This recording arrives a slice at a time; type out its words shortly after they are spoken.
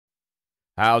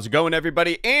How's it going,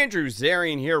 everybody? Andrew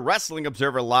Zarian here, Wrestling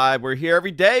Observer Live. We're here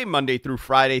every day, Monday through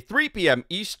Friday, 3 p.m.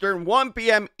 Eastern, 1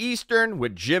 p.m. Eastern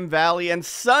with Jim Valley, and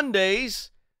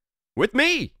Sundays with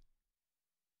me.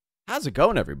 How's it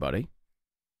going, everybody?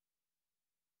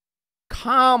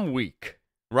 Calm week,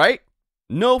 right?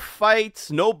 No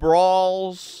fights, no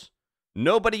brawls,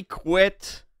 nobody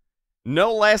quit,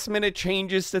 no last-minute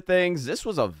changes to things. This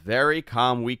was a very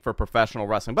calm week for professional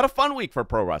wrestling, but a fun week for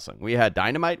pro wrestling. We had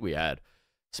Dynamite, we had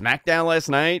SmackDown last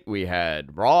night, we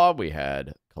had Raw, we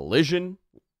had Collision.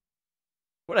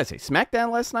 What did I say? SmackDown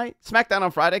last night? SmackDown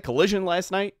on Friday, Collision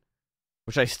last night,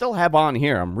 which I still have on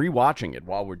here. I'm rewatching it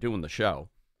while we're doing the show.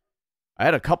 I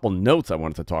had a couple notes I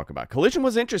wanted to talk about. Collision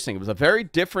was interesting. It was a very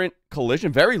different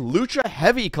Collision, very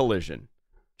lucha-heavy Collision.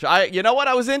 You know what?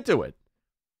 I was into it.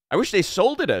 I wish they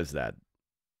sold it as that.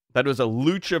 That was a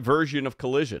lucha version of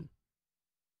Collision.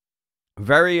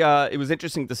 It was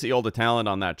interesting to see all the talent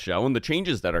on that show and the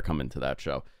changes that are coming to that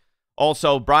show.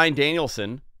 Also, Bryan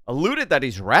Danielson alluded that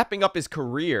he's wrapping up his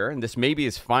career, and this may be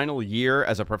his final year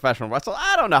as a professional wrestler.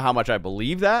 I don't know how much I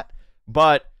believe that,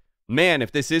 but man,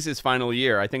 if this is his final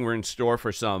year, I think we're in store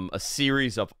for a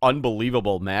series of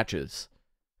unbelievable matches.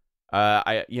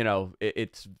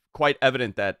 It's quite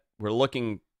evident that we're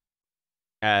looking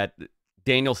at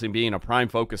Danielson being a prime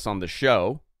focus on the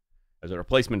show as a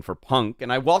replacement for Punk,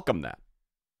 and I welcome that.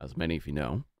 As many of you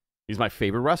know, he's my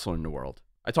favorite wrestler in the world.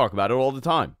 I talk about it all the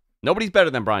time. Nobody's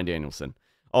better than Bryan Danielson.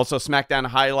 Also, SmackDown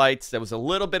highlights. There was a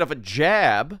little bit of a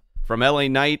jab from LA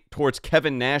Knight towards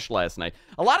Kevin Nash last night.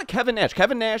 A lot of Kevin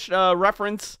Nash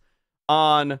reference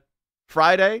on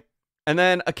Friday, and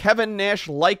then a Kevin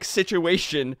Nash-like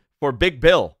situation for Big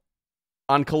Bill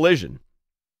on Collision,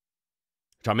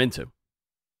 which I'm into.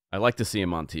 I like to see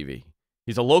him on TV.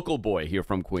 He's a local boy here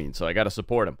from Queens, so I got to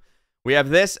support him. We have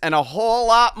this and a whole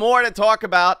lot more to talk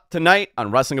about tonight on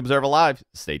Wrestling Observer Live.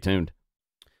 Stay tuned.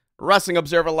 Wrestling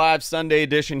Observer Live Sunday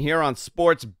edition here on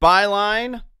Sports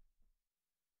Byline.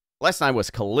 Last night was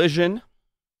Collision.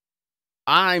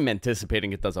 I'm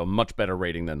anticipating it does a much better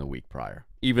rating than the week prior,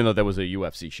 even though there was a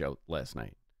UFC show last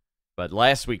night. But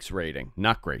last week's rating,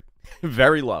 not great.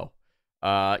 Very low.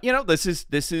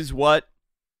 This is what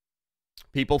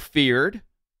people feared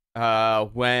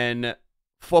when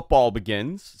football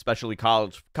begins, especially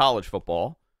college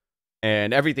football,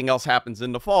 and everything else happens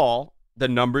in the fall. The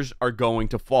numbers are going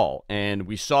to fall, and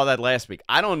we saw that last week.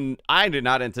 I did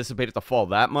not anticipate it to fall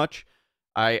that much.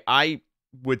 I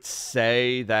would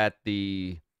say that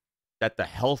the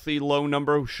healthy low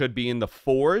number should be in the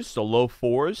fours, so low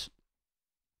fours,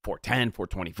 410,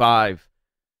 425,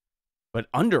 but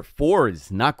under 4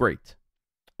 is not great.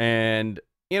 And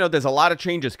there's a lot of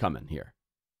changes coming here.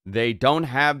 They don't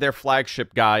have their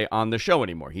flagship guy on the show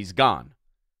anymore. He's gone.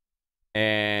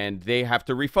 And they have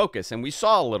to refocus. And we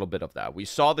saw a little bit of that. We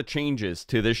saw the changes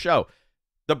to this show.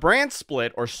 The brand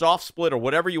split or soft split or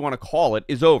whatever you want to call it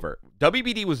is over.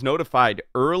 WBD was notified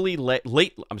late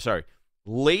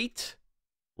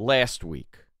last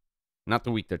week. Not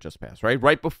the week that just passed, right?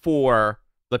 Right before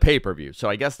the pay-per-view.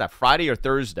 So I guess that Friday or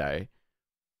Thursday,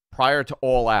 prior to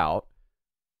All Out,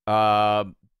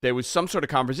 there was some sort of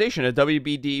conversation, and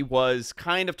WBD was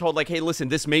kind of told, like, hey, listen,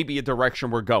 this may be a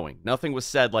direction we're going. Nothing was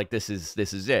said like this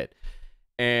is it.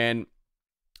 And,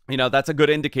 that's a good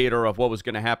indicator of what was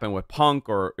going to happen with Punk,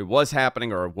 or it was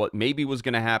happening, or what maybe was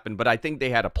going to happen. But I think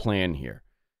they had a plan here.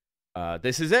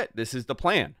 This is it. This is the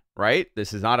plan, right?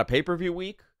 This is not a pay-per-view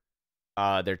week.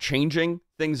 They're changing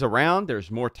things around.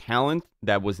 There's more talent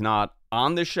that was not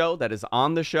on the show that is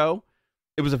on the show.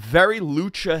 It was a very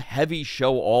lucha-heavy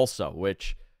show also,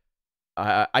 which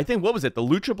I think, what was it? The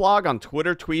Lucha blog on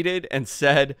Twitter tweeted and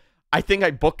said, I think I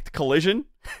booked Collision.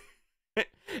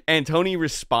 And Tony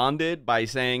responded by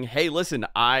saying, hey, listen,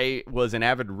 I was an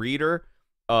avid reader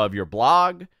of your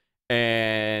blog,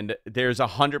 and there's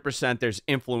 100% there's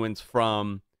influence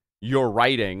from your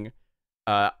writing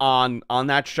on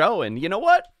that show. And you know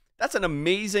what? That's an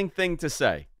amazing thing to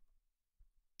say.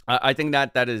 I think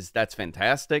that's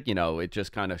fantastic. It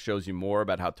just kind of shows you more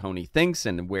about how Tony thinks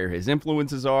and where his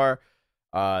influences are.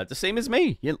 The same as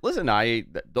me. Listen,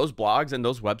 those blogs and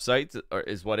those websites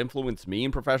is what influenced me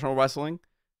in professional wrestling.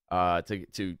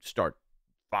 To start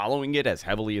following it as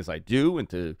heavily as I do, and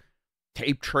to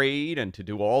tape trade and to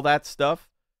do all that stuff.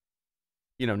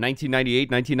 1998,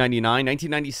 1999,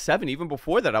 1997, even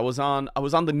before that, I was on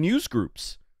the news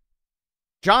groups.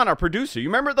 John, our producer, you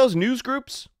remember those news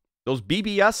groups? Those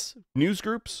BBS news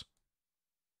groups?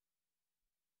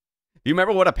 Do you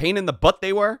remember what a pain in the butt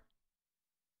they were?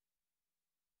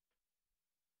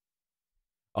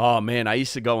 Oh man, I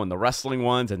used to go in the wrestling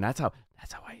ones, and that's how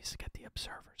I used to get the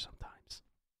Observer sometimes.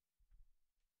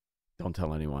 Don't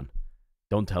tell anyone.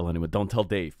 Don't tell anyone. Don't tell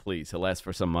Dave, please. He'll ask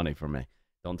for some money from me.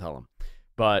 Don't tell him.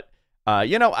 But,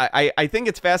 I think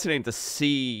it's fascinating to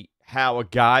see how a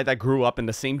guy that grew up in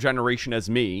the same generation as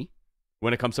me,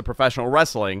 when it comes to professional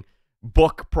wrestling,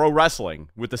 book pro wrestling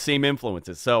with the same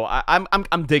influences. So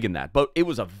I'm digging that. But it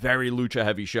was a very lucha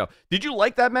heavy show. Did you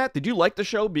like that, Matt? Did you like the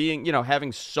show being,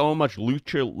 having so much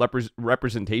lucha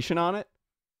representation on it?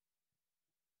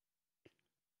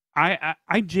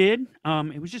 I did.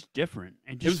 It was just different.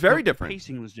 It was very different. The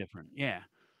pacing was different. Yeah.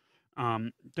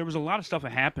 There was a lot of stuff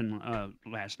that happened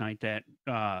last night that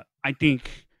I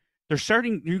think they're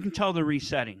starting. You can tell they're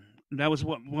resetting. That was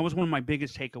one of my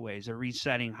biggest takeaways. They're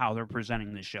resetting how they're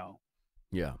presenting the show.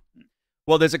 Yeah.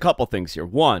 Well, there's a couple things here.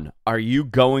 One, are you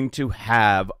going to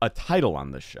have a title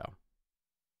on this show?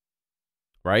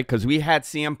 Right? Because we had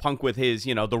CM Punk with his,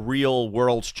 the real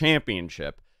World's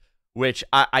Championship, which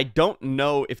I don't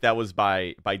know if that was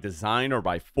by design or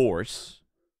by force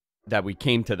that we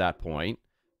came to that point.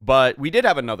 But we did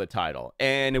have another title.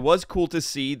 And it was cool to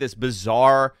see this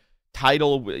bizarre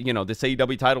title, this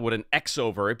AEW title with an X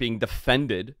over it being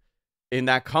defended in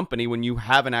that company when you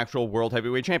have an actual World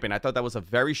Heavyweight Champion. I thought that was a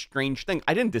very strange thing.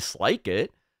 I didn't dislike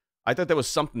it. I thought there was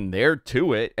something there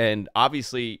to it. And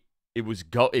obviously,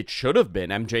 it should have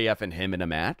been MJF and him in a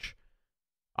match.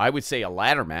 I would say a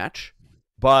ladder match.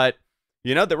 But,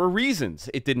 there were reasons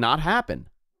it did not happen.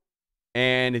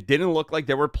 And it didn't look like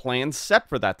there were plans set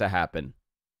for that to happen,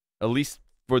 at least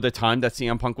for the time that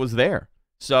CM Punk was there.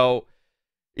 So,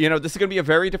 this is going to be a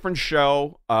very different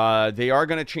show. They are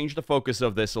going to change the focus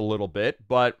of this a little bit,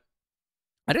 but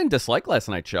I didn't dislike last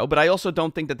night's show, but I also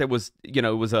don't think that there was,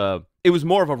 it was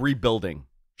more of a rebuilding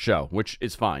show, which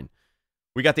is fine.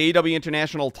 We got the AEW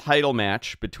International title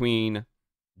match between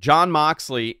Jon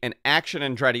Moxley and Action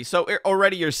Andretti. So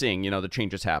already you're seeing, the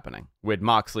changes happening with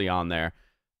Moxley on there.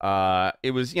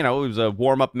 It was a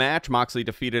warm-up match. Moxley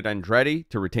defeated Andretti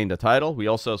to retain the title. We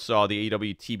also saw the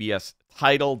AEW TBS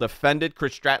title defended.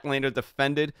 Chris Statlander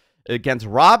defended against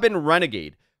Robin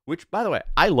Renegade, which, by the way,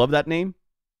 I love that name.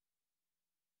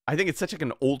 I think it's such like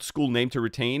an old-school name to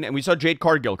retain. And we saw Jade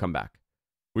Cargill come back,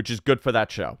 which is good for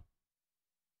that show.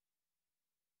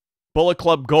 Bullet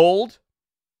Club Gold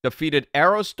defeated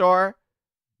Aerostar,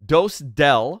 Dios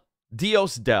Del.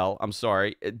 I'm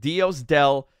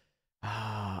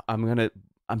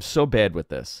so bad with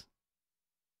this.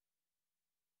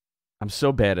 I'm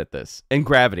so bad at this. And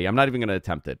Gravity. I'm not even going to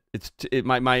attempt it.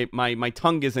 My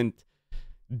tongue isn't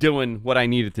doing what I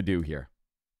needed to do here.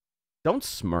 Don't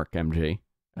smirk, MG,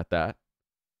 at that.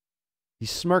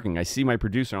 He's smirking. I see my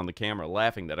producer on the camera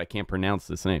laughing that I can't pronounce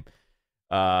this name.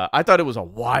 I thought it was a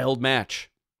wild match.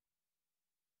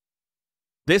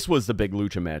 This was the big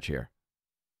lucha match here.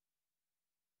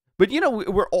 But,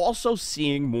 we're also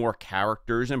seeing more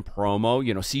characters in promo.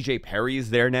 CJ Perry is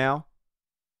there now.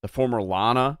 The former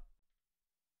Lana.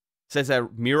 Says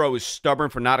that Miro is stubborn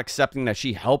for not accepting that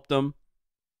she helped him.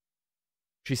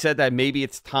 She said that maybe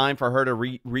it's time for her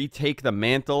to retake the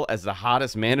mantle as the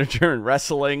hottest manager in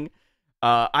wrestling.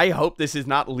 I hope this is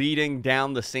not leading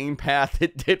down the same path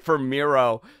it did for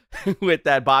Miro with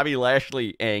that Bobby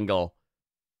Lashley angle.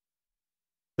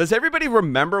 Does everybody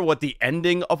remember what the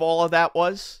ending of all of that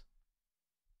was?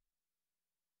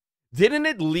 Didn't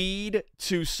it lead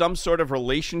to some sort of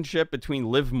relationship between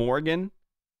Liv Morgan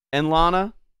and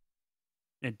Lana?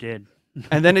 It did.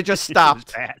 And then it just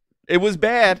stopped. It was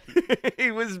bad. It was bad.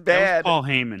 It was bad. That was Paul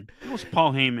Heyman. It was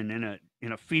Paul Heyman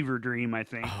in a fever dream, I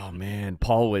think. Oh man,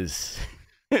 Paul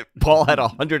had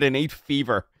 108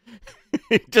 fever.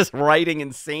 Just writing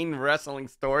insane wrestling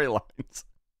storylines.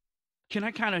 Can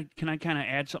I kind of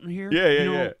add something here?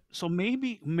 Yeah. So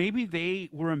maybe they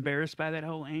were embarrassed by that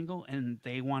whole angle and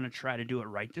they want to try to do it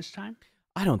right this time.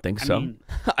 I don't think so.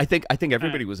 I think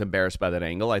everybody was embarrassed by that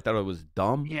angle. I thought it was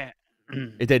dumb. Yeah.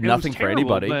 It did nothing for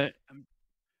anybody. But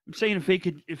I'm saying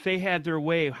if they had their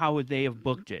way, how would they have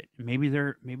booked it? Maybe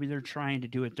they're trying to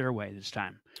do it their way this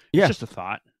time. Yeah. It's just a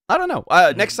thought. I don't know.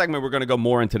 Next segment, we're going to go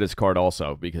more into this card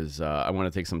also because I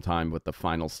want to take some time with the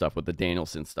final stuff, with the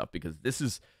Danielson stuff, because this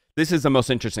is the most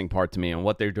interesting part to me and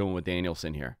what they're doing with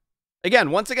Danielson here.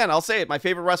 Once again, I'll say it, my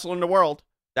favorite wrestler in the world.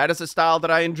 That is a style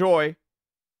that I enjoy.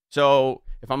 So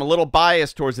if I'm a little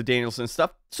biased towards the Danielson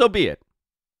stuff, so be it.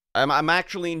 I'm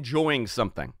actually enjoying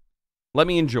something. Let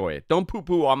me enjoy it. Don't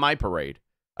poo-poo on my parade.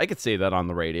 I could say that on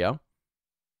the radio.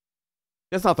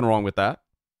 There's nothing wrong with that.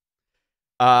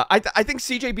 I think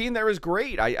CJ being there is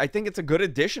great. I think it's a good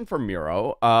addition for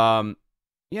Miro.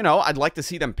 I'd like to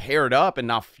see them paired up and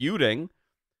not feuding.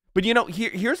 But,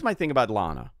 here's my thing about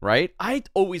Lana, right? I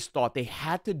always thought they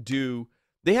had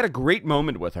a great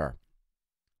moment with her.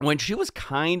 when she was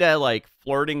kind of like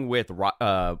flirting with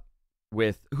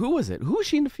who was it? Who was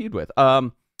she in the feud with?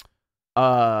 Was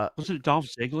it Dolph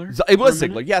Ziggler? It was for a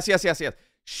Ziggler. minute? Yes.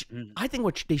 Mm. I think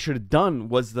what they should have done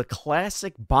was the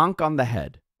classic bonk on the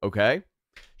head. Okay,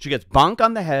 she gets bonked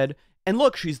on the head, and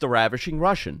look, she's the ravishing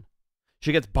Russian.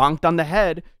 She gets bonked on the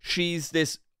head. She's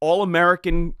this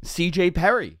all-American CJ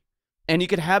Perry. And you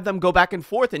could have them go back and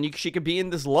forth, and she could be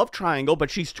in this love triangle, but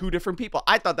she's two different people.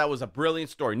 I thought that was a brilliant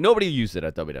story. Nobody used it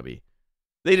at WWE.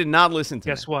 They did not listen to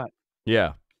Guess me. what?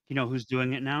 Yeah. You know who's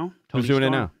doing it now? Who's doing it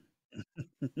now?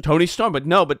 Toni Storm.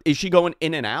 But is she going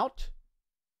in and out?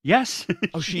 Yes.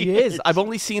 Oh, she is. I've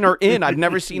only seen her in. I've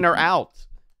never seen her out.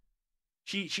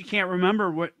 She can't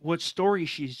remember what story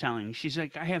she's telling. She's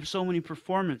like, I have so many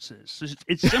performances.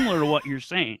 It's similar to what you're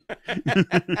saying.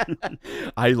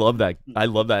 I love that. I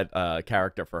love that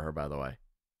character for her, by the way.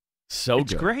 So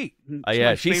it's good. great. It's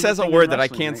Yeah, my she favorite says a thing in word that I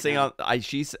wrestling can't right say now.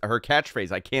 she's her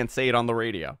catchphrase. I can't say it on the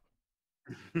radio.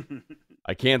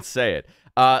 I can't say it.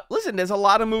 Listen, there's a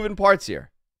lot of moving parts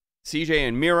here. CJ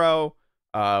and Miro.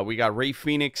 We got Rey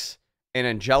Fenix and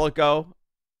Angelico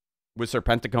with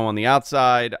Serpentico on the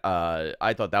outside.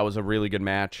 I thought that was a really good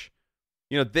match.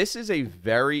 You know, this is a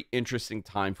very interesting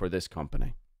time for this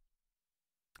company.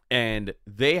 And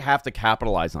they have to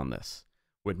capitalize on this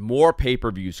with more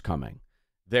pay-per-views coming.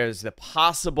 There's the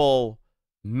possible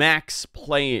Max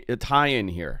tie-in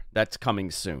here that's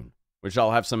coming soon, which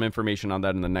I'll have some information on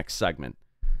that in the next segment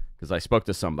because I spoke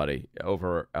to somebody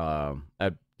over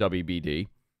at WBD,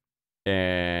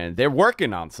 and they're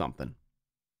working on something.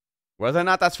 Whether or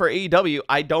not that's for AEW,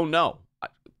 I don't know.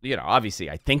 You know, obviously,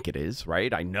 I think it is,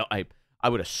 right? I know, I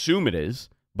would assume it is,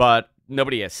 but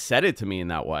nobody has said it to me in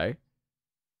that way.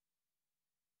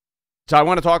 So I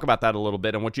want to talk about that a little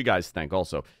bit and what you guys think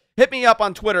also. Hit me up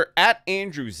on Twitter at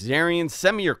Andrew Zarian.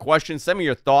 Send me your questions. Send me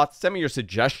your thoughts. Send me your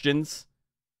suggestions.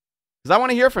 Because I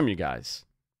want to hear from you guys.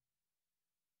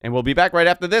 And we'll be back right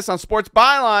after this on Sports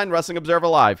Byline, Wrestling Observer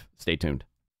Live. Stay tuned.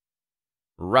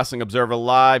 Wrestling Observer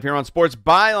Live here on Sports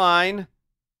Byline.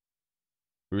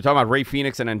 We were talking about Rey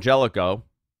Fenix and Angelico.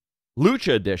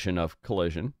 Lucha edition of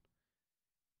Collision.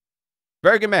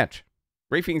 Very good match.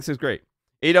 Rey Fenix is great.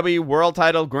 AEW World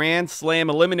Title Grand Slam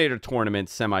Eliminator Tournament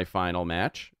semifinal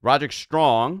match. Roderick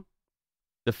Strong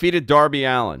defeated Darby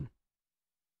Allin.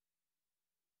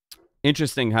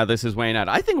 Interesting how this is weighing out.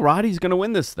 I think Roddy's going to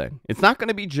win this thing. It's not going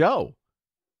to be Joe.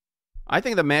 I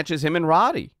think the match is him and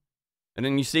Roddy. And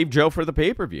then you save Joe for the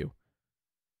pay-per-view.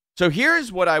 So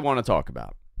here's what I want to talk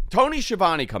about. Tony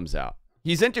Schiavone comes out.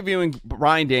 He's interviewing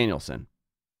Bryan Danielson.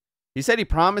 He said he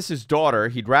promised his daughter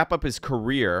he'd wrap up his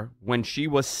career when she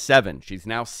was 7. She's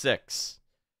now 6.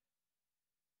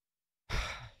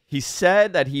 He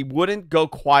said that he wouldn't go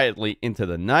quietly into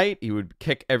the night. He would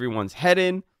kick everyone's head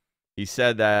in. He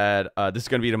said that this is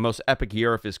going to be the most epic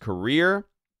year of his career.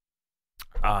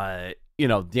 You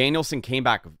know, Danielson came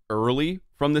back early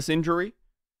from this injury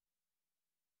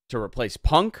to replace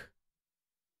Punk.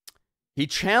 He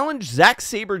challenged Zack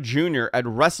Sabre Jr. at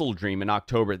Wrestle Dream in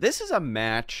October. This is a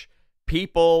match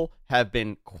people have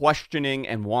been questioning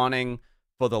and wanting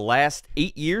for the last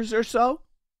 8 years or so.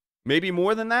 Maybe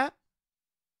more than that.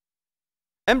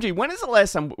 MG, when is the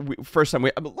last time, first time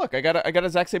look, I got a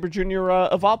Zack Sabre Jr.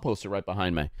 Evolve poster right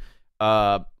behind me.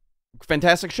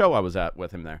 Fantastic show I was at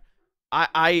with him there.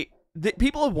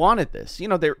 People have wanted this. You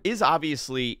know, there is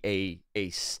obviously a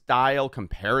style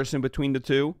comparison between the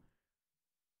two.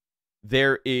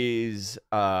 There is,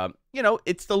 you know,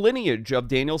 it's the lineage of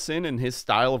Danielson and his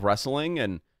style of wrestling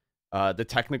and the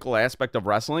technical aspect of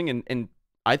wrestling. And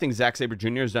I think Zack Sabre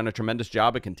Jr. has done a tremendous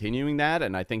job at continuing that,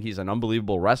 and I think he's an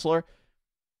unbelievable wrestler.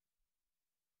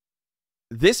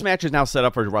 This match is now set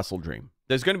up for Wrestle Dream.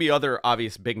 There's going to be other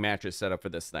obvious big matches set up for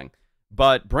this thing.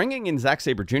 But bringing in Zack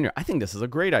Sabre Jr., I think this is a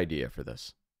great idea for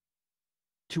this.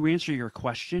 To answer your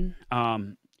question,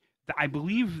 I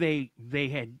believe they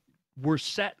were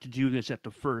set to do this at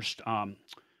the first. I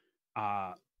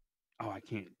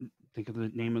can't think of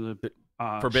the name of the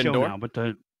Forbidden show Door? now, but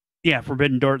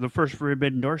Forbidden Door, the first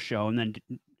Forbidden Door show, and then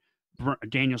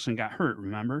Danielson got hurt.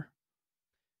 Remember?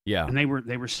 Yeah. And they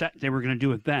were set. They were going to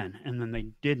do it then, and then they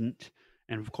didn't.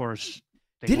 And of course,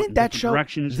 didn't that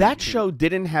show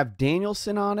didn't have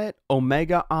Danielson on it,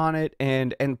 Omega on it,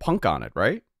 and Punk on it,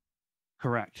 right?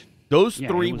 Correct. Those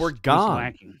three were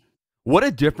gone. What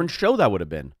a different show that would have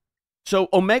been. So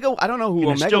Omega, I don't know who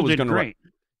Omega was going to run.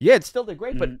 Yeah, it still did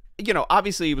great, but you know,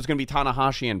 obviously it was going to be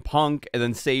Tanahashi and Punk, and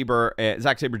then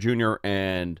Zack Sabre Jr.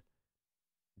 and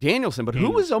Danielson. But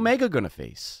who was Omega going to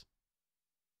face?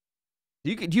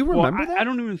 Do you remember that? I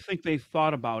don't even think they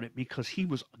thought about it because he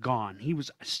was gone. He was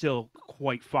still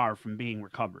quite far from being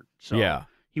recovered. So yeah,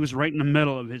 he was right in the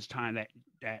middle of his time,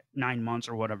 that 9 months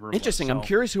or whatever. Interesting. Was. I'm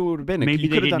curious who it would have been. Maybe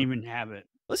they didn't even have it.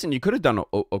 Listen, you could have done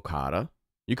Okada.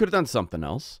 You could have done something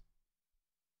else.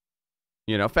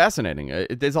 Fascinating.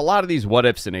 There's a lot of these what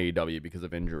ifs in AEW because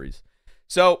of injuries.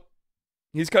 So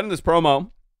he's cutting this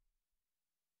promo.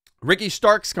 Ricky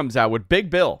Starks comes out with Big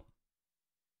Bill.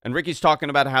 And Ricky's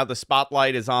talking about how the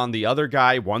spotlight is on the other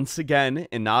guy once again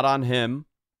and not on him.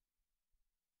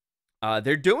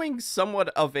 They're doing somewhat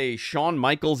of a Shawn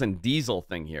Michaels and Diesel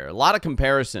thing here. A lot of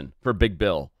comparison for Big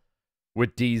Bill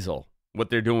with Diesel. What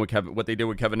they did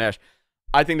with Kevin Nash.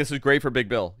 I think this is great for Big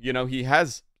Bill. He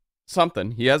has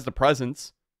something. He has the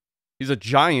presence. He's a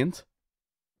giant.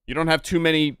 You don't have too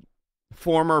many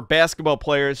former basketball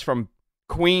players from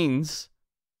Queens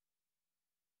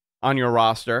on your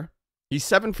roster. He's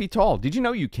 7 feet tall. Did you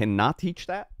know you cannot teach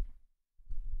that?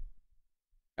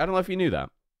 I don't know if you knew that.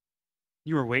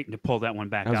 You were waiting to pull that one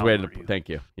back. I was waiting to. Thank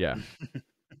you. Yeah.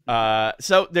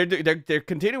 So they're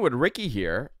continuing with Ricky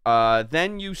here.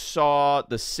 Then you saw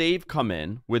the save come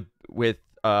in with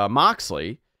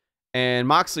Moxley, and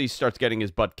Moxley starts getting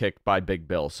his butt kicked by Big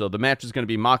Bill. So the match is going to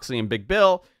be Moxley and Big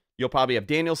Bill. You'll probably have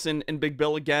Danielson and Big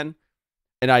Bill again.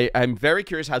 And I'm very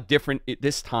curious how different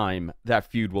this time that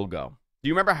feud will go. Do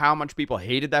you remember how much people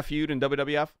hated that feud in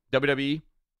WWE?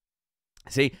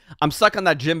 See, I'm stuck on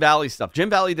that Jim Valley stuff. Jim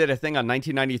Valley did a thing on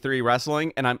 1993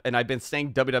 wrestling, and I've been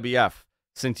saying WWF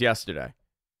since yesterday.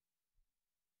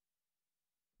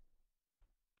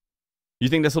 You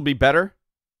think this will be better,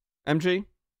 MG?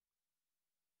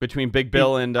 Between Big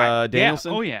Bill and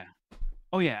Danielson? Yeah.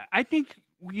 Oh yeah. I think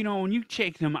when you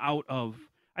take them out of,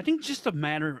 I think just a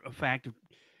matter of fact of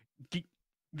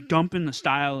dumping the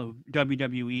style of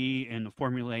WWE and the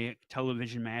formulaic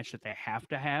television match that they have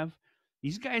to have.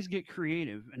 These guys get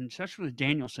creative, and especially with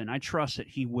Danielson, I trust that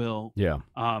he will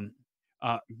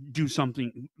do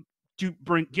something,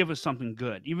 give us something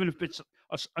good, even if it's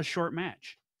a short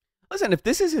match. Listen, if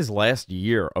this is his last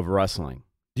year of wrestling,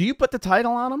 do you put the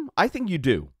title on him? I think you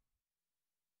do.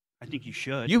 I think you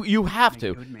should. You have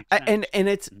to. And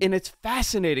it's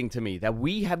fascinating to me that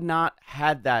we have not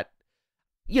had that.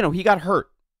 He got hurt.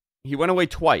 He went away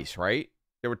twice, right?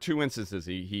 There were 2 instances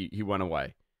he went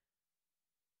away.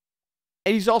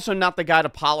 And he's also not the guy to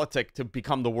politic to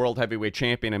become the world heavyweight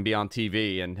champion and be on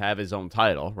TV and have his own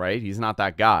title, right? He's not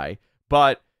that guy.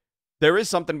 But there is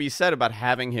something to be said about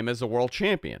having him as a world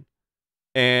champion.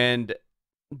 And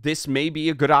this may be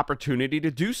a good opportunity to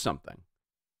do something.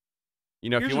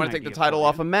 If you want to take the title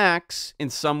off of Max in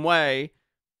some way,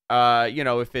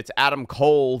 if it's Adam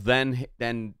Cole, then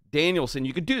Danielson,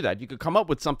 you could do that. You could come up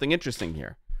with something interesting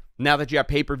here. Now that you have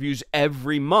pay-per-views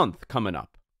every month coming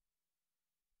up.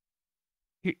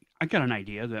 I got an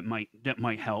idea that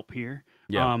might help here.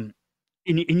 Yeah. And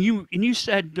you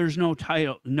said there's no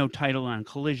title on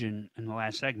Collision in the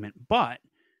last segment, but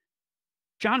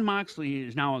Jon Moxley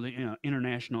is now the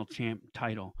international champ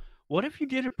title. What if you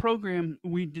did a program?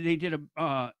 They did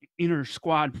a inter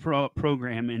squad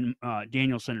program, and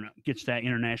Danielson gets that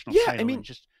international title. And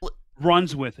just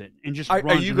runs with it and just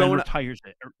retires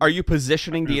it. Are you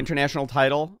positioning the international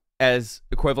title as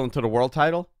equivalent to the world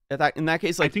title? In that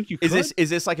case, I think you could. Is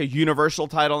this like a universal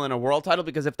title and a world title?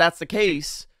 Because if that's the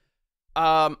case,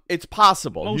 it's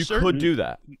possible. You could do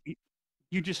that.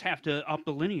 You just have to up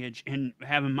the lineage and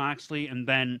have Moxley and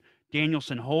then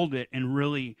Danielson hold it and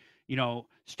really,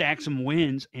 stack some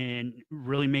wins and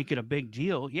really make it a big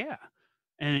deal. Yeah.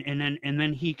 And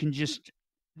then he can just,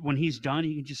 when he's done,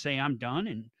 he can just say, I'm done,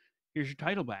 and here's your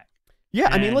title back. Yeah,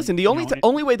 I mean, listen, the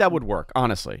only way that would work,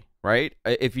 honestly, right?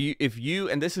 If you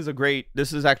and this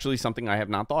is actually something I have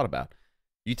not thought about.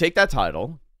 You take that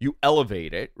title, you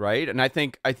elevate it, right? And I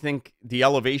think the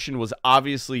elevation was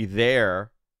obviously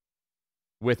there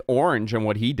with Orange and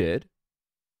what he did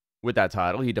with that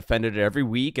title. He defended it every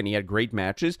week, and he had great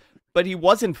matches, but he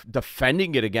wasn't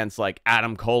defending it against like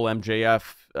Adam Cole,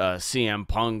 MJF, CM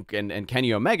Punk, and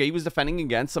Kenny Omega. He was defending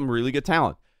against some really good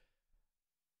talent.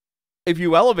 If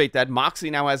you elevate that, Moxley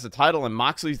now has the title, and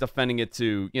Moxley's defending it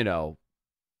to,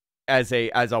 as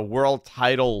a world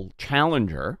title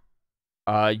challenger.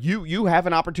 You have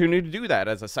an opportunity to do that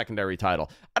as a secondary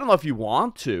title. I don't know if you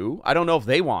want to. I don't know if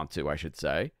they want to, I should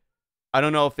say. I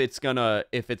don't know if it's gonna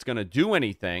do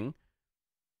anything.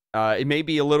 It may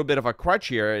be a little bit of a crutch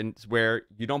here, and where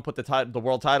you don't put the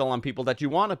world title on people that you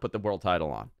want to put the world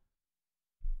title on.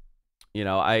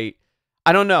 I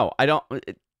don't know.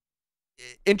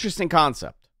 Interesting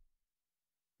concept,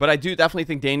 but I do definitely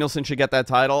think Danielson should get that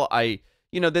title.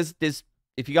 This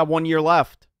if you got 1 year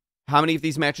left, how many of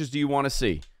these matches do you want to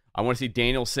see? I want to see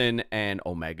Danielson and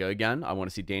Omega again. I want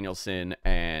to see Danielson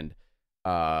and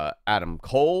Adam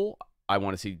Cole. I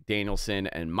want to see Danielson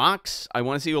and Mox. I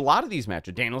want to see a lot of these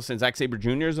matches. Danielson, Zack Sabre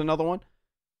Jr. is another one.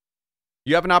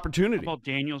 You have an opportunity. How about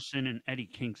Danielson and Eddie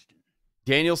Kingston?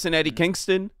 Danielson, Eddie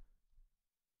Kingston.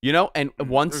 You know, and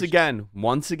once again,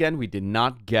 we did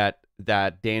not get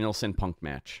that Danielson Punk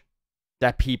match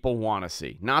that people want to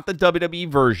see. Not the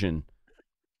WWE version.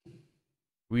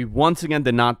 We once again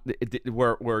did not. We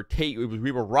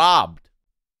were robbed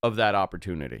of that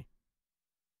opportunity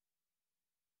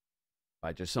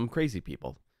by just some crazy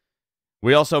people.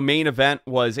 We also, main event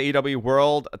was AEW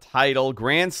World Title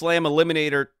Grand Slam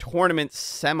Eliminator Tournament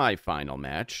semifinal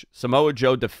match. Samoa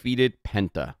Joe defeated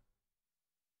Penta.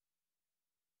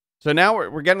 So now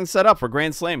we're getting set up for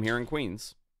Grand Slam here in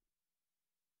Queens.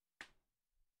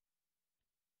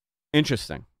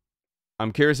 Interesting.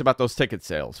 I'm curious about those ticket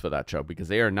sales for that show because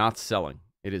they are not selling.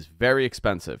 It is very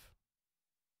expensive.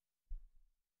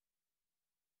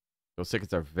 Those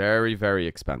tickets are very, very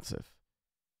expensive.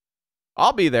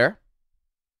 I'll be there.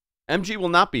 MG will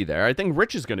not be there. I think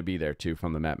Rich is going to be there, too,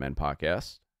 from the Mat Men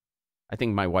podcast. I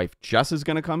think my wife, Jess, is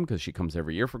going to come because she comes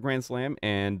every year for Grand Slam.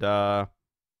 And my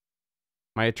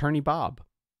attorney, Bob.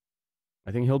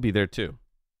 I think he'll be there, too.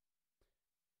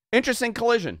 Interesting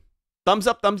collision. Thumbs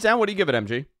up, thumbs down. What do you give it,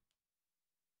 MG?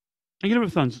 I give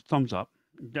it a thumbs up.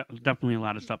 Definitely a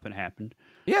lot of stuff that happened.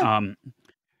 Yeah.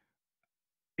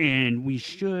 And we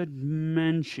should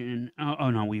mention... Oh,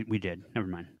 no, we did. Never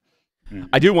mind.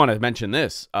 I do want to mention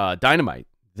this. Dynamite.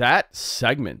 That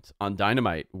segment on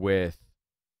Dynamite with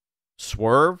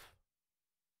Swerve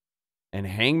and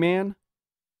Hangman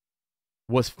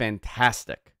was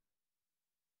fantastic.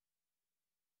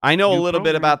 I know a little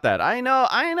bit about that. I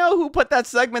know who put that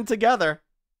segment together.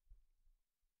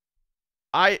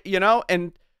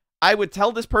 And I would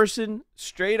tell this person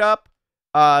straight up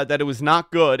that it was not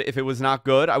good. If it was not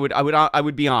good, I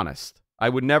would be honest. I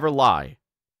would never lie.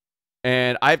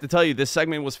 And I have to tell you, this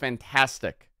segment was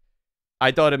fantastic. I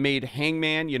thought it made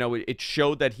Hangman, it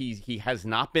showed that he has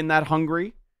not been that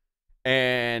hungry.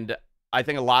 And I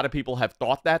think a lot of people have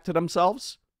thought that to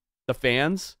themselves. The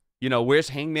fans, where's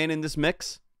Hangman in this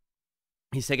mix?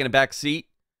 He's taking a back seat.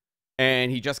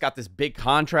 And he just got this big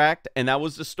contract. And that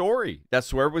was the story. That's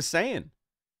Swerve was saying.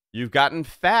 You've gotten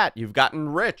fat. You've gotten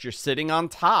rich. You're sitting on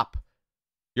top.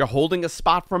 You're holding a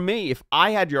spot from me. If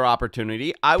I had your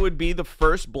opportunity, I would be the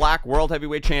first black world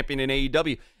heavyweight champion in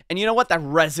AEW. And you know what? That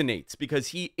resonates because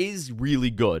he is really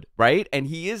good, right? And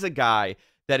he is a guy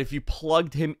that if you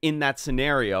plugged him in that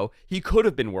scenario, he could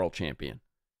have been world champion.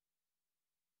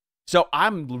 So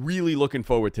I'm really looking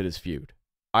forward to this feud.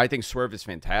 I think Swerve is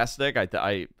fantastic.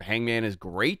 Hangman is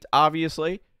great,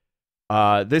 obviously.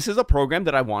 This is a program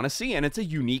that I want to see, and it's a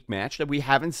unique match that we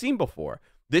haven't seen before.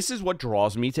 This is what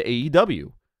draws me to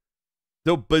AEW.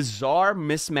 The bizarre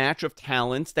mismatch of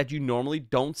talents that you normally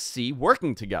don't see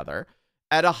working together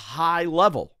at a high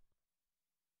level.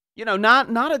 Not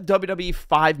a WWE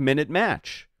 5-minute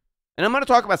match. And I'm going to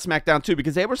talk about SmackDown too,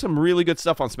 because there were some really good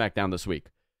stuff on SmackDown this week.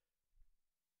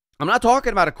 I'm not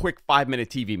talking about a quick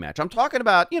 5-minute TV match. I'm talking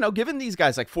about, giving these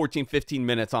guys like 14, 15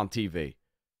 minutes on TV.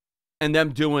 And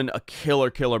them doing a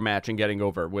killer match and getting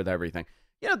over with everything.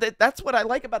 That's what I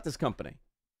like about this company.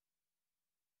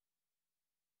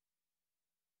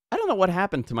 I don't know what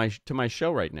happened to my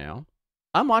show right now.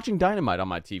 I'm watching Dynamite on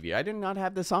my TV. I did not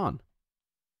have this on.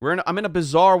 I'm in a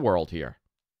bizarre world here.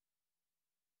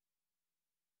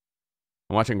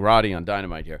 I'm watching Roddy on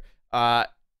Dynamite here.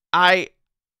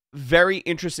 Very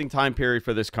interesting time period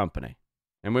for this company.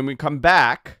 And when we come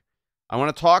back, I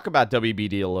want to talk about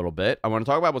WBD a little bit. I want to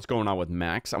talk about what's going on with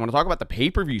Max. I want to talk about the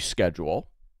pay-per-view schedule.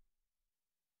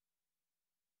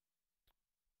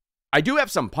 I do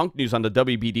have some Punk news on the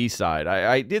WBD side.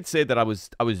 I did say that I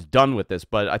was done with this,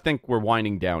 but I think we're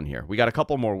winding down here. We got a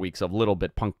couple more weeks of little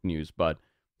bit Punk news, but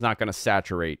it's not going to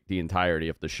saturate the entirety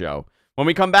of the show. When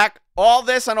we come back, all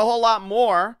this and a whole lot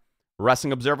more.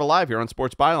 Wrestling Observer Live here on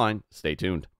Sports Byline. Stay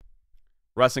tuned.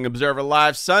 Wrestling Observer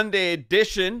Live Sunday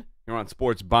edition here on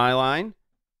Sports Byline.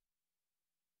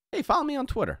 Hey, follow me on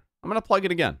Twitter. I'm going to plug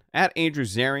it again. At Andrew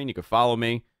Zarian. You can follow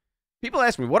me. People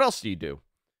ask me, what else do you do?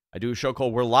 I do a show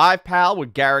called We're Live, Pal,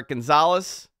 with Garrett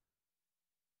Gonzalez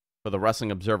for the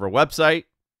Wrestling Observer website.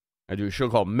 I do a show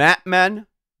called Mat Men.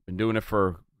 Been doing it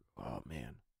for,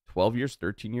 12 years,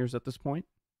 13 years at this point.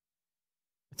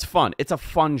 It's fun. It's a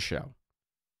fun show.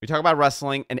 We talk about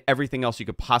wrestling and everything else you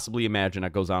could possibly imagine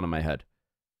that goes on in my head.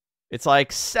 It's like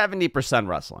 70%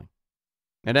 wrestling.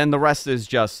 And then the rest is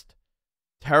just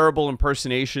terrible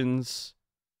impersonations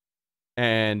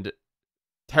and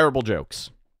terrible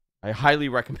jokes. I highly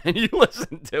recommend you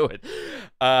listen to it.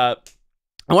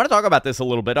 I want to talk about this a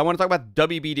little bit. I want to talk about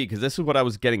WBD because this is what I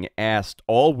was getting asked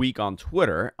all week on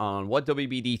Twitter on what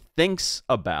WBD thinks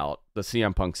about the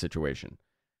CM Punk situation.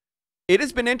 It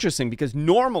has been interesting because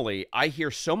normally I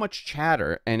hear so much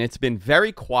chatter and it's been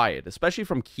very quiet, especially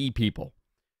from key people.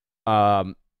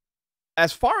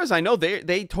 As far as I know,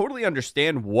 they totally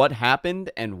understand what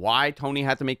happened and why Tony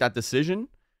had to make that decision.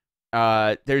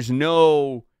 There's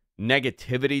no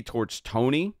negativity towards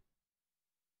Tony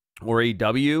or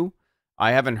AEW.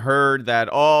 I haven't heard that,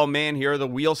 oh man, here are the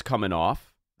wheels coming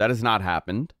off. That has not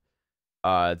happened.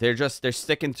 They're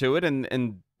sticking to it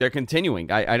and they're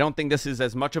continuing. I don't think this is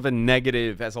as much of a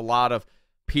negative as a lot of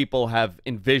people have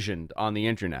envisioned on the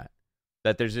internet.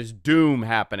 That there's this doom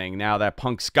happening now that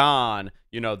Punk's gone.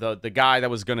 You know, the guy that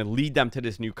was going to lead them to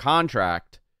this new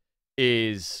contract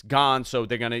is gone. So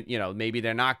they're going to, you know, maybe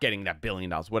they're not getting that $1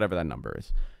 billion, whatever that number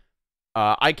is.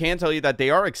 I can tell you that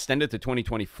they are extended to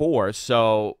 2024.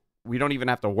 So we don't even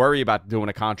have to worry about doing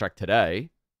a contract today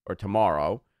or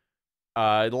tomorrow.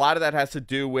 A lot of that has to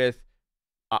do with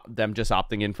them just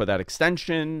opting in for that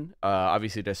extension.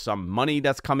 Obviously, there's some money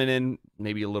that's coming in,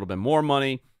 maybe a little bit more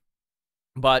money.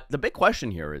 But the big question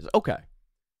here is, okay,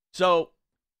 so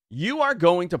you are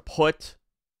going to put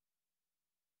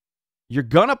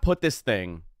this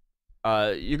thing,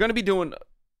 you're going to be doing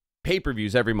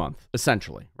pay-per-views every month,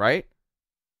 essentially, right?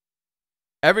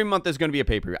 Every month there's going to be a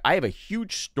pay-per-view. I have a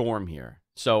huge storm here,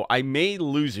 so I may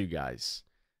lose you guys.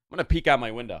 I'm going to peek out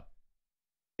my window.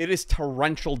 It is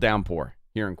torrential downpour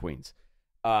here in Queens.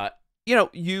 You know,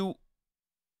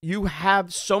 you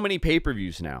have so many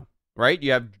pay-per-views now, right?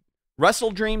 You have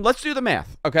Wrestle Dream. Let's do the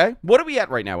math, okay? What are we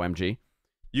at right now, MG?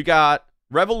 You got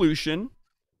Revolution.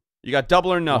 You got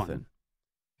Double or Nothing.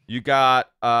 You got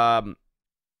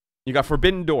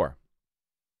Forbidden Door.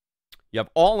 You have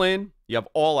All In. You have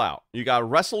All Out. You got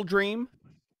Wrestle Dream.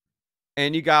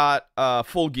 And you got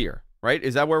Full Gear, right?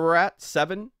 Is that where we're at?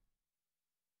 7?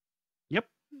 Yep.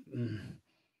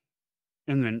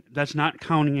 And then that's not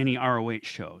counting any ROH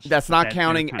shows. That's not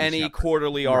counting any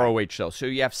quarterly ROH shows. So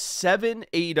you have 7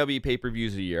 AEW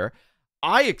pay-per-views a year.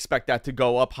 I expect that to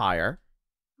go up higher.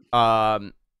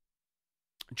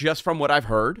 Just from what I've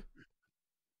heard.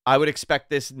 I would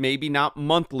expect this maybe not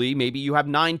monthly. Maybe you have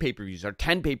 9 pay-per-views or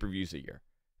 10 pay-per-views a year.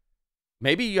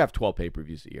 Maybe you have 12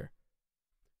 pay-per-views a year.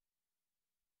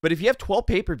 But if you have 12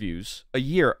 pay-per-views a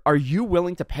year, are you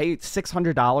willing to pay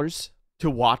 $600 to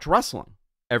watch wrestling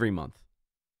every month?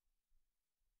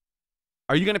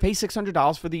 Are you going to pay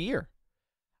 $600 for the year?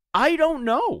 I don't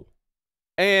know.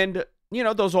 And, you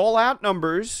know, those all-out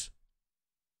numbers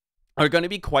are going to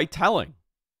be quite telling.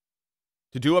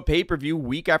 To do a pay-per-view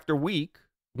week after week,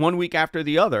 one week after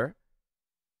the other,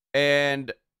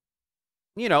 and,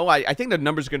 you know, I think the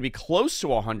number is going to be close to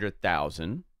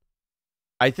 100,000.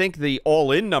 I think the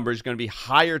all-in number is going to be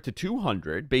higher to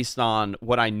 200 based on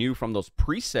what I knew from those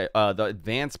preset, the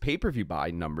advanced pay-per-view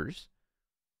buy numbers.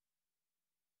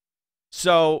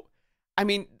 So, I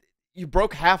mean, you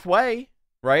broke halfway,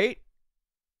 right?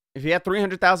 If you had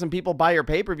 300,000 people buy your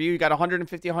pay-per-view, you got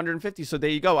 150. So there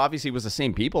you go. Obviously, it was the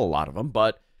same people, a lot of them,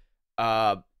 but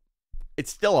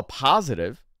it's still a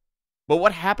positive. But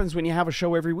what happens when you have a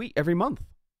show every week, every month?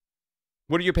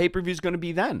 What are your pay-per-views going to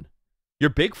be then? Your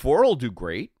big four will do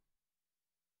great,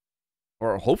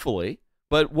 or hopefully.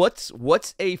 But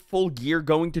what's a Full Gear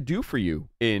going to do for you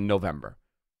in November?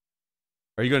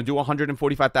 Are you going to do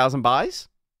 145,000 buys?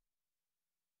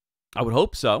 I would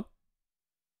hope so.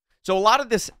 So a lot of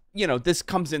this, you know, this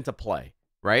comes into play,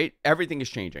 right? Everything is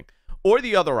changing. Or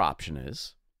the other option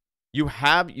is you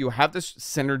have this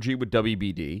synergy with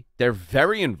WBD. They're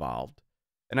very involved.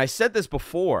 And I said this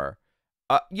before,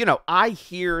 you know, I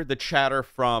hear the chatter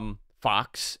from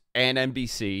Fox and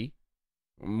NBC,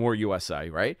 more USA,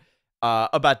 right?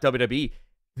 About WWE.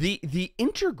 The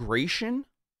integration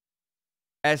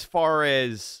as far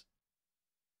as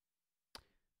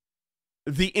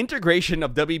the integration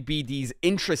of WBD's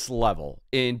interest level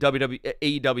in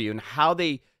AEW and how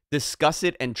they discuss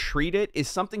it and treat it is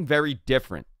something very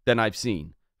different than I've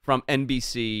seen from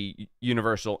NBC,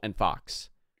 Universal, and Fox.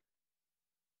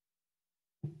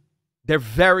 They're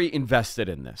very invested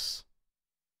in this.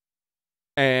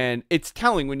 And it's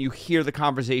telling when you hear the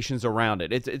conversations around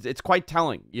it. It's quite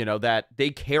telling, you know, that they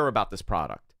care about this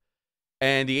product.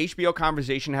 And the HBO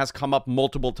conversation has come up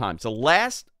multiple times. The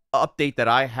last update that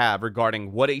I have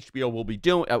regarding what HBO will be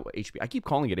doing, I keep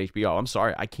calling it HBO. I'm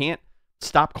sorry. I can't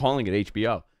stop calling it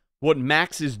HBO. What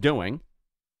Max is doing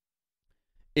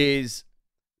is,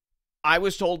 I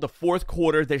was told the fourth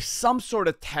quarter, there's some sort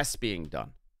of test being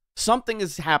done. Something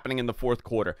is happening in the fourth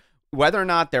quarter. Whether or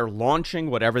not they're launching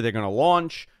whatever they're going to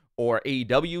launch, or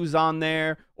AEW's on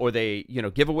there, or they,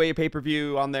 give away a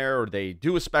pay-per-view on there, or they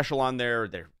do a special on there, or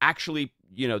they're actually,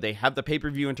 they have the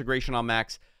pay-per-view integration on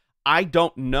Max. I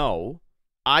don't know.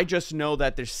 I just know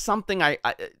that there's something I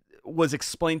was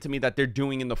explained to me that they're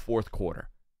doing in the fourth quarter.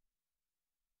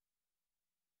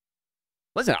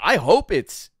 Listen, I hope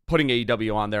it's putting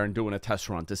AEW on there and doing a test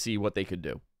run to see what they could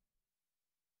do.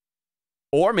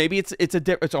 Or maybe it's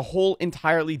a whole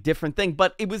entirely different thing.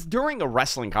 But it was during a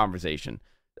wrestling conversation.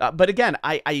 But again,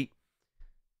 I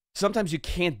sometimes you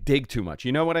can't dig too much.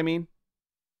 You know what I mean?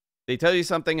 They tell you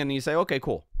something and you say, okay,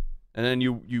 cool. And then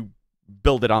you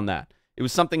build it on that. It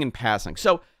was something in passing.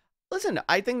 So, listen,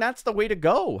 I think that's the way to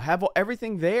go. Have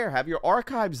everything there. Have your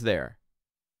archives there.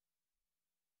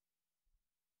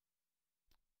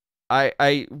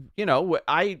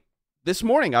 This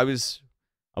morning I was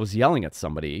yelling at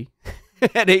somebody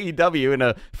at AEW in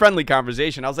a friendly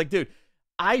conversation. I was like, dude,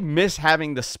 I miss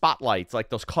having the spotlights, like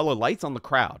those color lights on the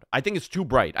crowd. I think it's too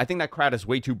bright. I think that crowd is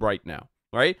way too bright now,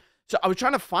 right? So I was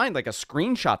trying to find like a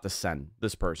screenshot to send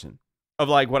this person of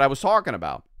like what I was talking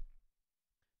about.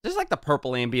 Just like the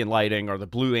purple ambient lighting or the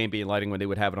blue ambient lighting when they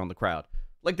would have it on the crowd.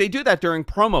 Like they do that during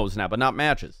promos now, but not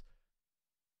matches.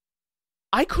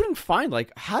 I couldn't find,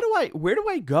 like, where do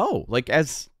I go? Like,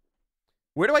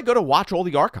 where do I go to watch all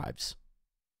the archives?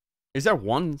 Is there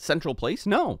one central place?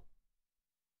 No.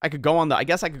 I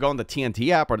guess I could go on the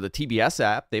TNT app or the TBS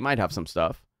app. They might have some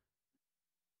stuff.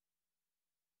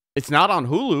 It's not on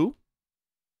Hulu.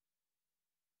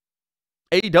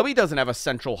 AEW doesn't have a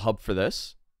central hub for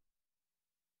this.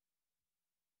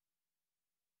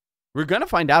 We're going to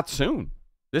find out soon.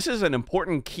 This is an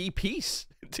important key piece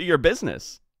to your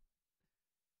business.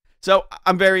 So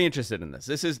I'm very interested in this.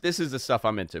 This is the stuff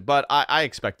I'm into. But I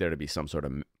expect there to be some sort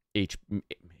of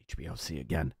HBOC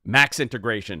again. Max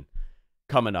integration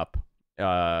coming up.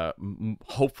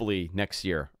 Hopefully next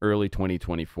year, early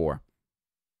 2024.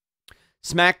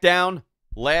 SmackDown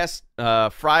this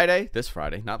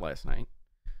Friday, not last night.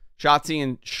 Shotzi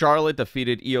and Charlotte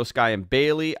defeated Io Sky and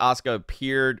Bayley. Asuka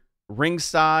appeared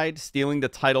ringside, stealing the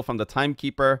title from the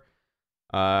timekeeper.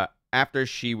 After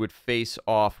she would face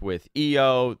off with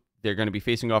Io. They're going to be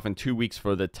facing off in 2 weeks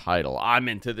for the title. I'm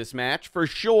into this match for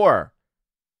sure.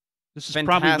 This is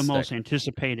probably the most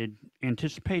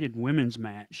anticipated women's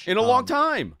match in a long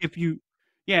time. If you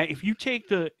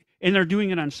take and they're doing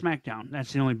it on SmackDown.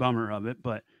 That's the only bummer of it.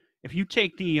 But if you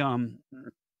take if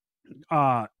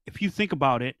you think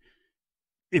about it,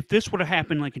 if this would have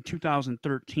happened like in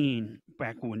 2013,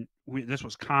 back when this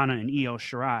was Kana and Io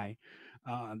Shirai,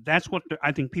 that's what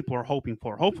I think people are hoping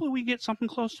for. Hopefully, we get something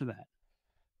close to that.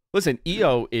 Listen,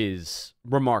 Io is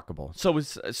remarkable. So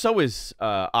is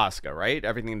Asuka, right?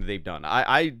 Everything that they've done.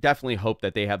 I definitely hope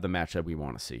that they have the match that we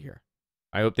want to see here.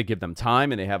 I hope they give them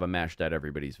time and they have a match that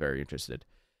everybody's very interested.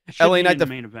 LA Knight, the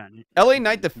main event. LA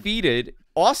Knight defeated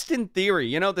Austin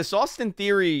Theory. This Austin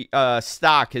Theory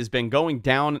stock has been going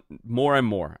down more and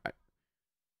more.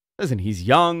 Listen, he's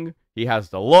young. He has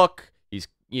the look.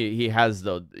 He has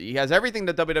everything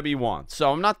that WWE wants.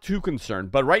 So I'm not too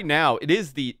concerned. But right now, it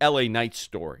is the LA Knight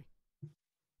story.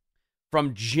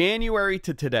 From January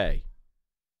to today,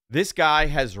 this guy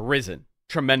has risen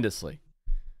tremendously.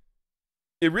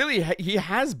 He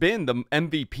has been the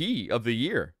MVP of the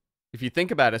year. If you think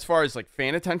about it, as far as like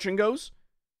fan attention goes,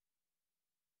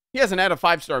 he hasn't had a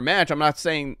 5-star match. I'm not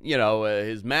saying,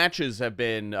 his matches have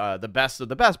been the best of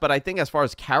the best, but I think as far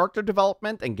as character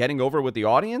development and getting over with the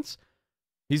audience,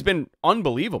 he's been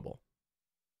unbelievable.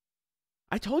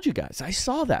 I told you guys, I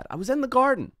saw that. I was in the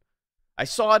Garden. I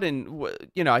saw it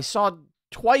I saw it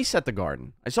twice at the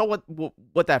Garden. I saw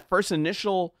what that first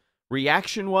initial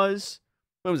reaction was.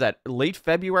 When was that? Late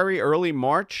February, early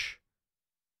March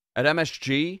at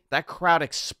MSG. That crowd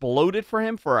exploded for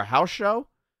him for a house show.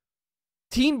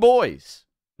 Teen boys,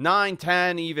 9,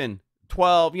 10, even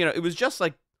 12. It was just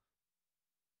like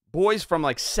boys from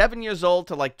like 7 years old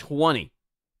to like 20.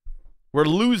 We're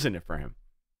losing it for him.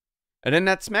 And then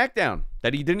that SmackDown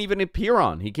that he didn't even appear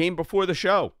on. He came before the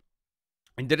show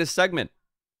and did a segment.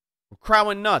 We're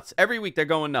crowing nuts. Every week they're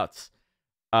going nuts.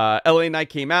 LA Knight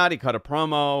came out. He cut a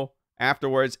promo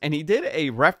afterwards. And he did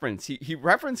a reference. He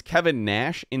referenced Kevin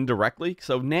Nash indirectly.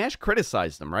 So Nash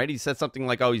criticized him, right? He said something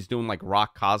like, oh, he's doing like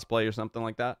Rock cosplay or something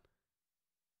like that.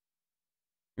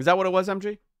 Is that what it was,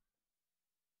 MG?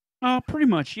 Pretty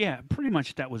much, yeah. Pretty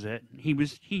much that was it.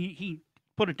 He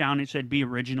put it down and said be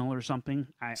original or something.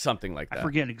 Something like that. I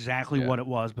forget exactly what it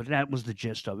was, but that was the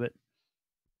gist of it.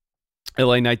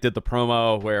 LA Knight did the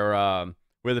promo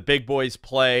where the big boys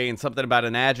play and something about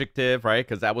an adjective, right?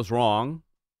 Because that was wrong.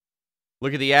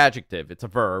 Look at the adjective. It's a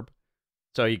verb.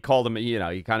 So he called him, he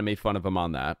kind of made fun of him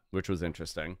on that, which was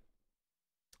interesting.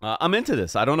 I'm into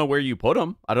this. I don't know where you put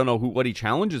him. I don't know what he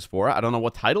challenges for. I don't know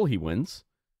what title he wins.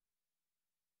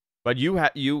 But you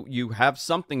have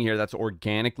something here that's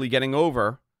organically getting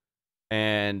over,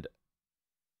 and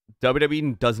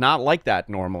WWE does not like that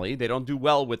normally. They don't do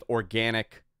well with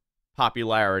organic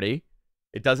popularity.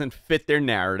 It doesn't fit their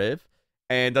narrative.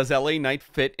 And does LA Knight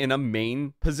fit in a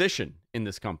main position in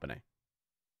this company?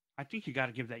 I think you got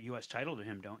to give that U.S. title to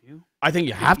him, don't you? I think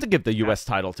you have to give the U.S.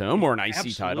 title to him, or an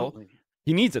IC title.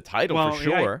 He needs a title for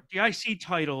sure. The IC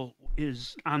title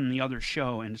is on the other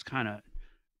show, and it's kind of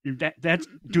that's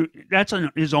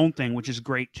his own thing, which is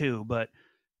great too. But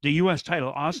the U.S.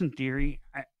 title, Austin Theory,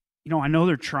 I know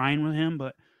they're trying with him,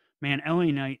 but man, LA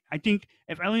Knight. I think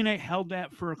if LA Knight held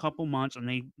that for a couple months and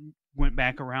they went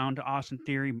back around to Austin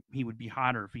Theory, he would be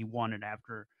hotter if he won it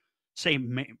after, say,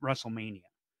 WrestleMania.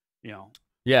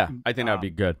 Yeah, I think that would be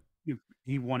good.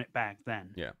 He won it back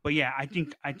then. Yeah. But yeah, I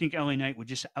think LA Knight would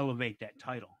just elevate that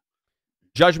title.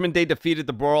 Judgment Day defeated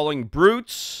the Brawling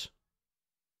Brutes.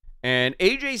 And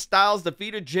AJ Styles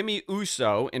defeated Jimmy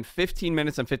Uso in 15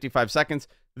 minutes and 55 seconds.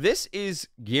 This is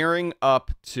gearing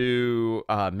up to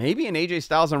maybe an AJ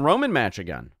Styles and Roman match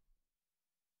again.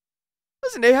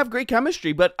 Listen, they have great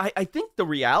chemistry, but I think the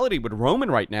reality with Roman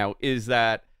right now is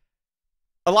that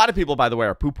a lot of people, by the way,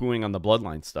 are poo-pooing on the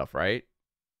Bloodline stuff, right?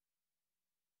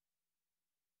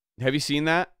 Have you seen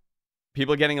that?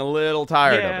 People are getting a little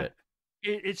tired of it.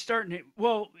 It's starting to.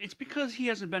 Well, it's because he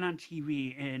hasn't been on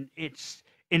TV, and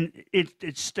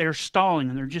they're stalling,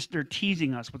 and they're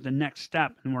teasing us with the next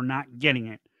step, and we're not getting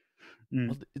it.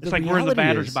 Well, it's like we're in the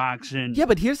batter's box, and yeah,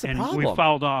 but here's the problem: we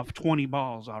fouled off 20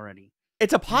 balls already.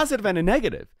 It's a positive and a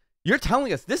negative. You're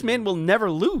telling us this man will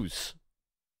never lose.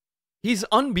 He's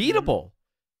unbeatable.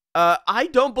 I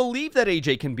don't believe that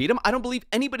AJ can beat him. I don't believe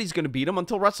anybody's going to beat him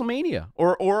until WrestleMania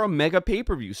or a mega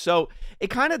pay-per-view. So it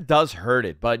kind of does hurt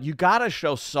it, but you got to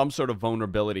show some sort of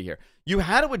vulnerability here. We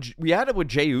had it with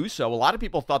Jey Uso. A lot of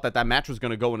people thought that match was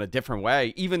going to go in a different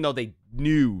way, even though they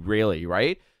knew, really,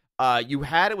 right? You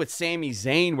had it with Sami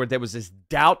Zayn where there was this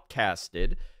doubt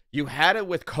casted. You had it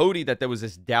with Cody that there was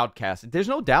this doubt casted. There's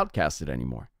no doubt casted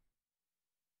anymore.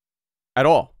 At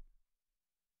all.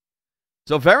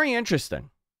 So very interesting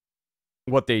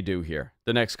what they do here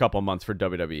the next couple months for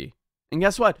WWE. And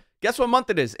guess what? Guess what month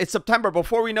it is? It's September.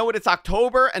 Before we know it, it's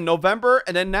October and November.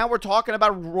 And then now we're talking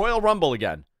about Royal Rumble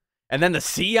again. And then the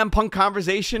CM Punk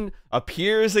conversation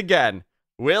appears again.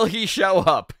 Will he show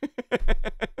up?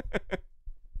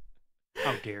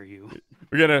 How dare you?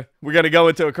 We're gonna go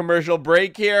into a commercial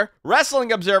break here.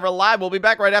 Wrestling Observer Live. We'll be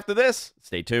back right after this.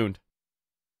 Stay tuned.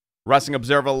 Wrestling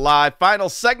Observer Live. Final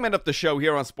segment of the show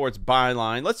here on Sports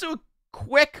Byline. Let's do a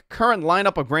quick current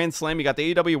lineup of Grand Slam. You got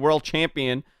the AEW World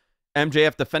Champion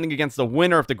MJF defending against the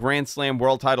winner of the Grand Slam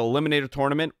World Title Eliminator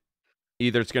Tournament.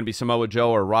 Either it's going to be Samoa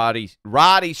Joe or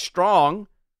Roddy Strong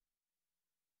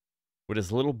with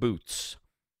his little boots.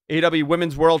 AEW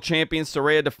Women's World Champion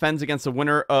Saraya defends against the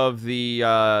winner of the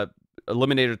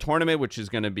Eliminator Tournament, which is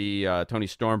going to be Toni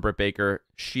Storm, Britt Baker,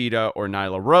 Shida, or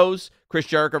Nyla Rose. Chris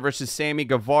Jericho versus Sammy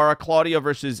Guevara. Claudio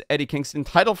versus Eddie Kingston.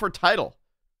 Title for title.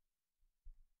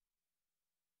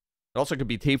 It also could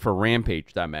be taped for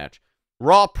Rampage, that match.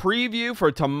 Raw preview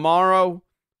for tomorrow.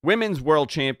 Women's World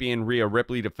Champion Rhea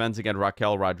Ripley defends against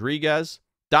Raquel Rodriguez.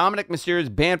 Dominic Mysterio is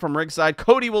banned from ringside.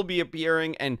 Cody will be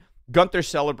appearing, and Gunther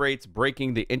celebrates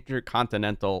breaking the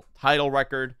Intercontinental title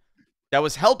record that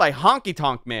was held by Honky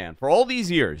Tonk Man for all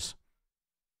these years.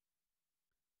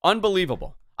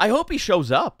 Unbelievable. I hope he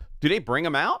shows up. Do they bring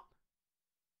him out?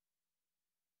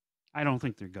 I don't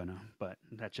think they're gonna, but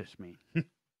that's just me.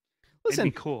 Listen,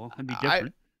 it'd be cool. It'd be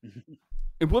different.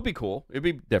 It would be cool. It'd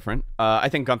be different. I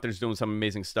think Gunther's doing some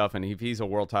amazing stuff, and if he's a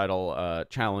world title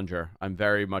challenger, I'm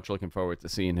very much looking forward to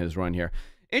seeing his run here.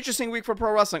 Interesting week for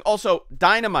pro wrestling. Also,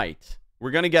 Dynamite. We're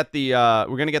gonna get the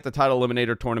title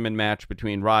eliminator tournament match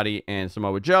between Roddy and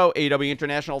Samoa Joe. AEW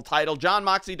International title. Jon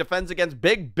Moxley defends against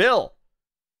Big Bill.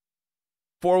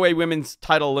 4-way women's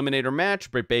title eliminator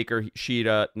match. Britt Baker,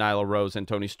 Shida, Nyla Rose, and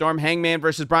Toni Storm. Hangman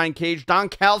versus Brian Cage. Don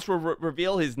Callis will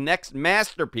reveal his next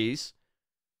masterpiece.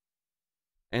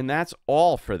 And that's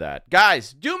all for that.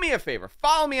 Guys, do me a favor.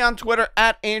 Follow me on Twitter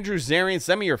at Andrew Zarian.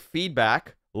 Send me your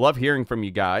feedback. Love hearing from you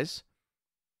guys.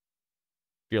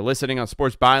 If you're listening on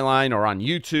Sports Byline or on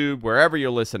YouTube, wherever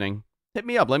you're listening, hit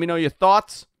me up. Let me know your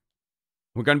thoughts.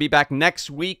 We're going to be back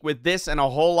next week with this and a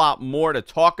whole lot more to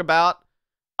talk about,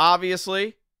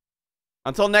 obviously.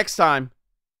 Until next time,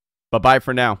 bye-bye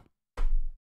for now.